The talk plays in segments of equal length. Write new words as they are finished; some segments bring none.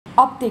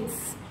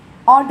Optics.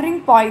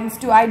 Ordering points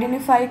to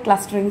identify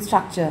clustering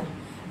structure.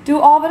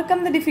 To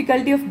overcome the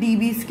difficulty of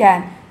DB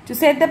scan, to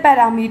set the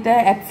parameter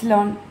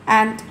epsilon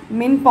and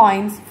min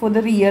points for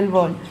the real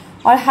world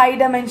or high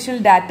dimensional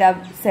data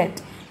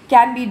set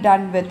can be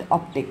done with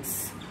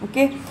optics.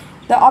 Okay.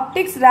 The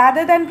optics,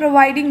 rather than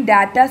providing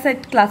data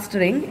set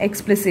clustering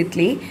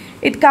explicitly,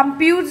 it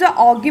computes the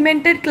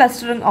augmented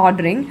clustering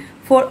ordering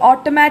for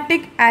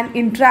automatic and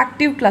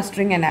interactive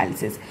clustering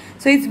analysis.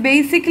 So it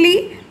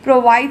basically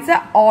provides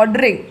the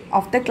ordering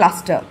of the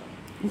cluster.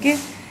 Okay.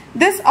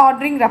 This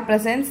ordering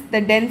represents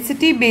the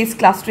density based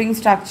clustering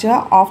structure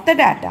of the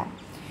data.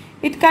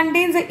 It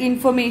contains the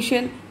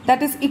information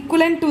that is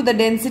equivalent to the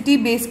density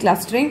based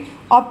clustering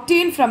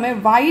obtained from a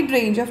wide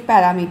range of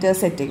parameter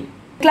setting.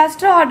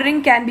 Cluster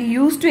ordering can be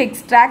used to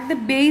extract the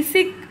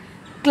basic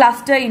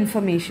cluster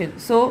information.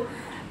 So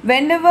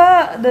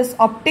whenever this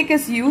optic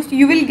is used,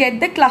 you will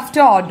get the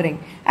cluster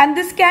ordering, and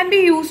this can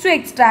be used to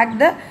extract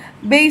the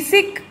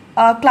basic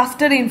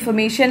cluster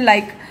information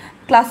like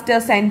cluster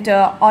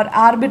center or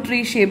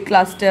arbitrary shaped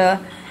cluster,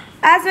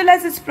 as well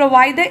as it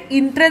provide the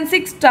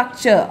intrinsic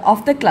structure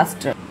of the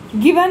cluster.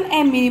 Given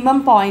a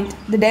minimum point,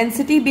 the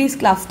density based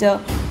cluster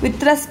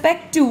with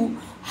respect to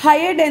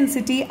higher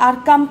density are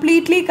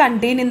completely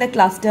contained in the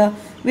cluster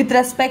with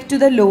respect to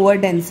the lower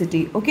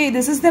density. Okay,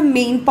 this is the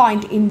main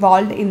point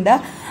involved in the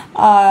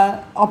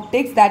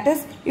optics. That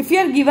is, if you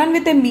are given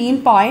with a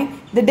mean point,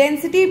 the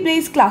density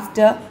based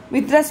cluster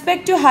with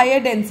respect to higher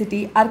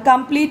density are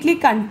completely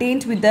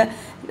contained with the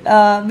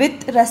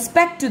with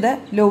respect to the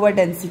lower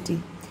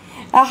density.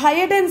 A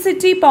higher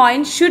density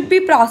point should be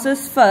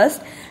processed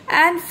first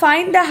and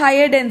find the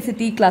higher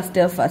density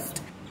cluster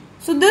first.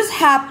 So this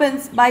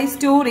happens by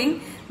storing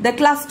the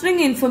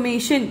clustering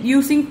information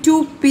using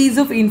two pieces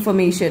of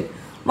information.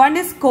 One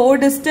is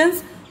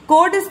coordistance.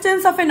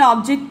 Coordistance of an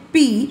object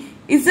P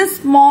is the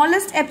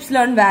smallest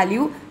epsilon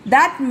value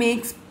that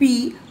makes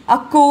P a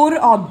core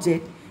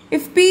object.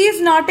 If P is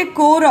not a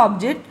core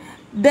object,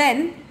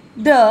 then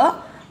the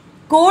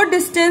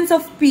coordistance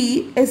of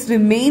P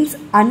remains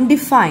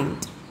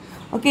undefined.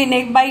 Okay,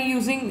 next by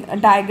using a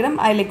diagram,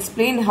 I'll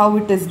explain how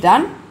it is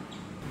done.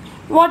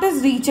 What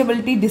is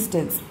reachability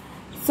distance?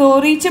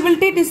 So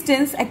reachability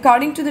distance,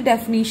 according to the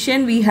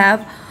definition, we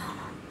have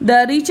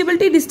the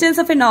reachability distance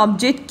of an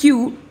object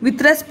Q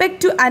with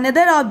respect to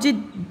another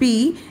object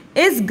B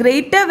is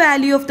greater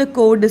value of the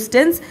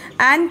coordistance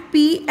and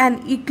P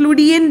an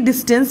Euclidean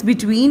distance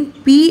between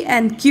P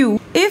and Q.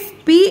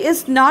 If P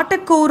is not a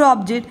core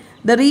object,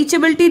 the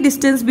reachability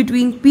distance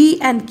between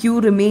P and Q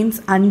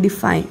remains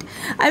undefined.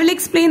 I will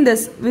explain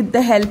this with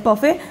the help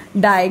of a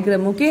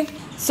diagram. Okay.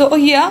 So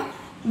here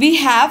we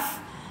have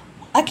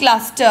a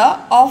cluster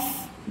of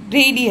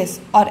radius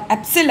or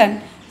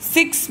epsilon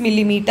 6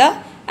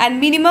 millimeter and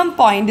minimum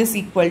point is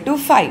equal to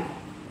 5.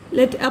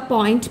 Let a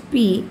point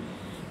P,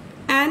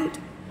 and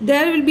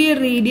there will be a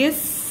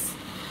radius.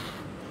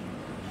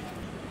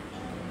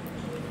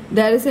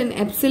 There is an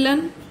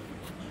epsilon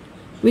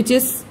which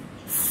is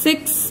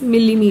 6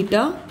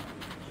 millimeter.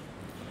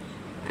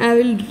 I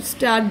will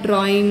start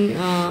drawing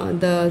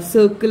the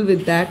circle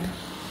with that.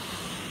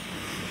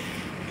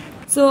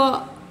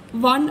 So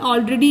one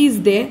already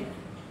is there.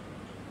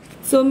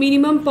 So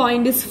minimum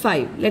point is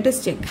 5. Let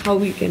us check how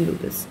we can do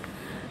this.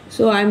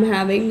 So I am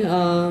having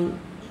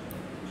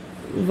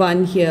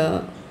 1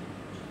 here,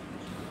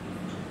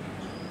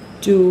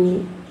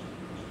 2,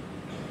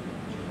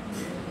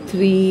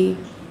 3,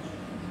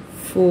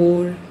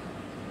 4,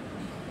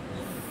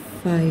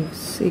 5,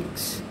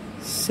 6,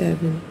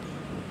 7,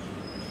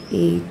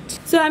 8.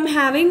 So I am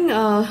having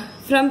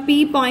from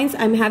P points,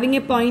 I am having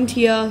a point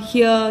here,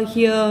 here,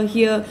 here,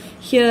 here,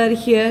 here,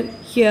 here,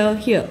 here,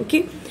 here.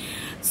 Okay.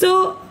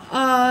 So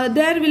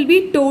there will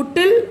be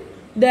total,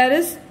 there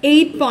is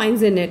 8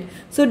 points in it.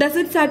 So does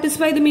it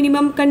satisfy the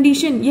minimum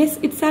condition? Yes,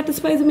 it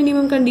satisfies the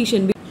minimum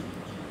condition.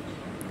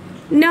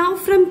 Now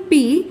from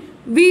P,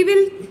 we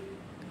will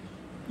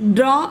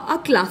draw a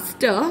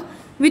cluster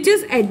which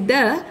is at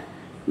the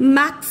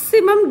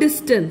maximum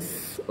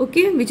distance.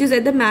 Okay, which is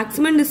at the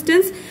maximum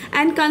distance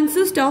and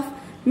consists of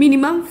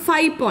minimum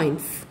 5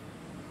 points.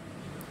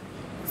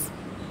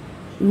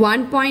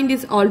 1 point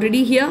is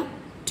already here,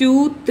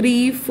 2,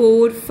 3,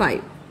 4,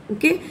 5.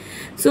 Okay,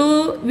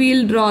 so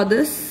we'll draw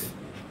this.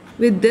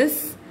 With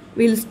this,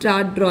 we'll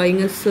start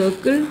drawing a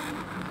circle,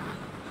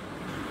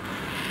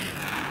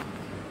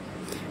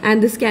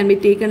 and this can be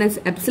taken as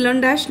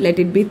epsilon dash. Let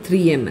it be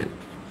 3 mm.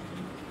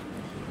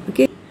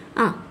 Okay.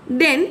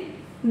 Then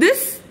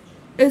this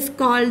is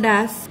called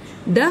as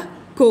the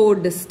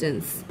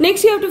coordistance.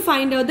 Next, you have to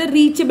find out the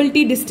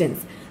reachability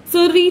distance.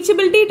 So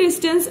reachability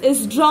distance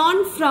is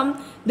drawn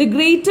from the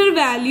greater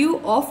value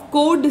of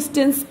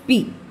coordistance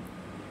P.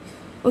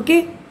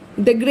 Okay,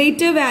 the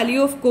greater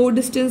value of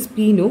coordistance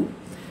P, no.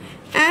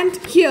 And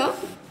here,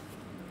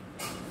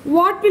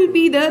 what will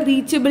be the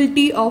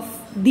reachability of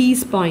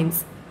these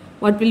points?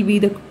 What will be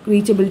the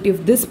reachability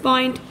of this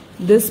point,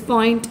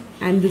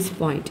 and this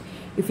point?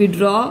 If you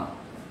draw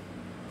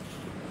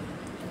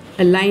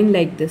a line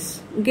like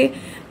this. Okay,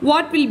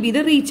 what will be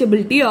the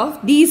reachability of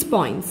these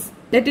points?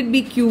 Let it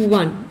be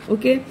Q1.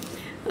 Okay,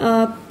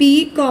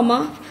 P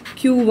comma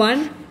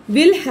Q1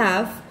 will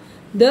have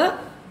the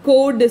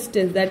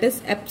co-distance, that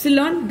is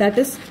epsilon, that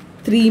is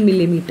 3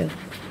 millimeter.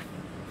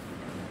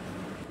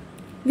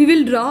 We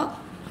will draw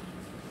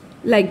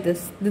like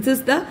this. This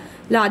is the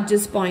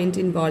largest point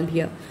involved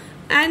here,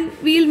 and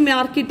we will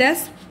mark it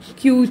as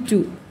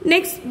Q2.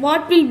 Next,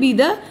 what will be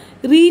the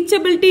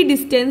reachability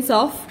distance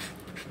of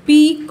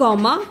P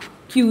comma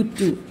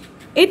Q2?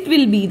 It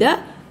will be the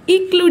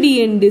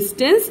Euclidean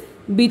distance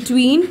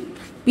between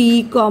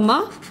P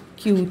comma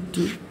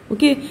Q2.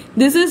 Okay,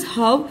 this is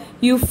how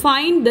you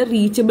find the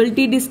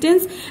reachability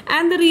distance,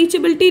 and the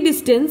reachability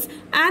distance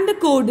and the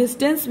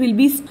co-distance will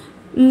be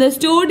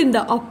stored in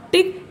the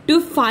optic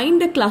to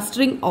find the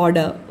clustering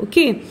order.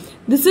 Okay,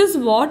 this is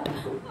what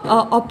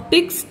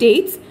optics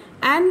states,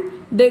 and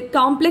the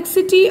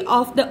complexity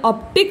of the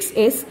optics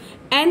is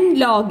n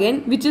log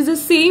n, which is the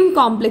same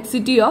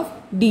complexity of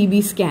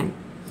DB scan.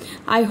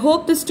 I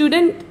hope the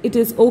student, it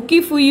is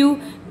okay for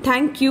you.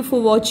 Thank you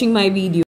for watching my video.